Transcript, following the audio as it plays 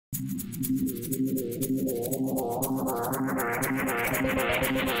IoT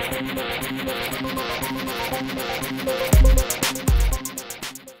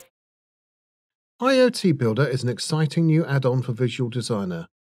Builder is an exciting new add-on for Visual Designer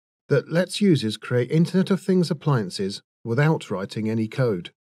that lets users create Internet of Things appliances without writing any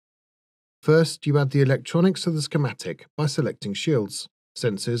code. First, you add the electronics to the schematic by selecting shields,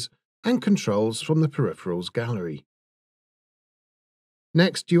 sensors, and controls from the peripherals gallery.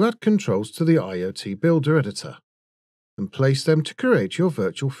 Next, you add controls to the IoT Builder editor and place them to create your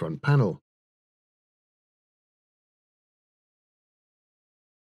virtual front panel.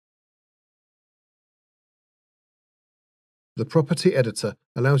 The property editor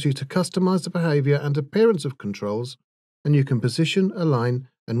allows you to customize the behavior and appearance of controls, and you can position, align,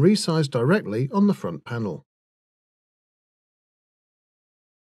 and resize directly on the front panel.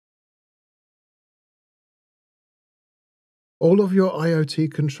 All of your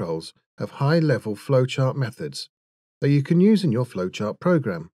IoT controls have high-level flowchart methods that you can use in your flowchart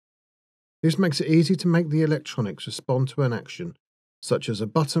program. This makes it easy to make the electronics respond to an action, such as a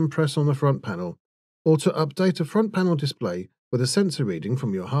button press on the front panel, or to update a front panel display with a sensor reading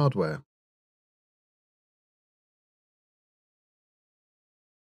from your hardware.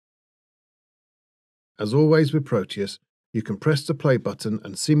 As always with Proteus, you can press the play button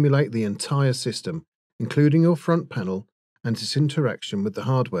and simulate the entire system, including your front panel and its interaction with the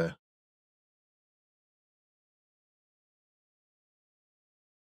hardware.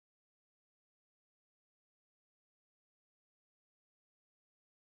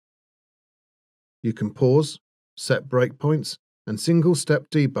 You can pause, set breakpoints, and single-step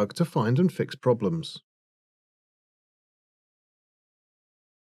debug to find and fix problems.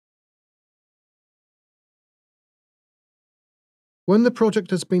 When the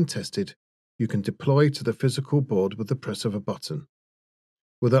project has been tested, you can deploy to the physical board with the press of a button.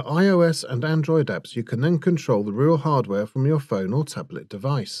 With the iOS and Android apps, you can then control the real hardware from your phone or tablet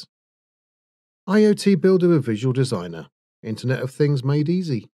device. IoT Builder with Visual Designer. Internet of Things made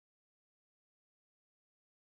easy.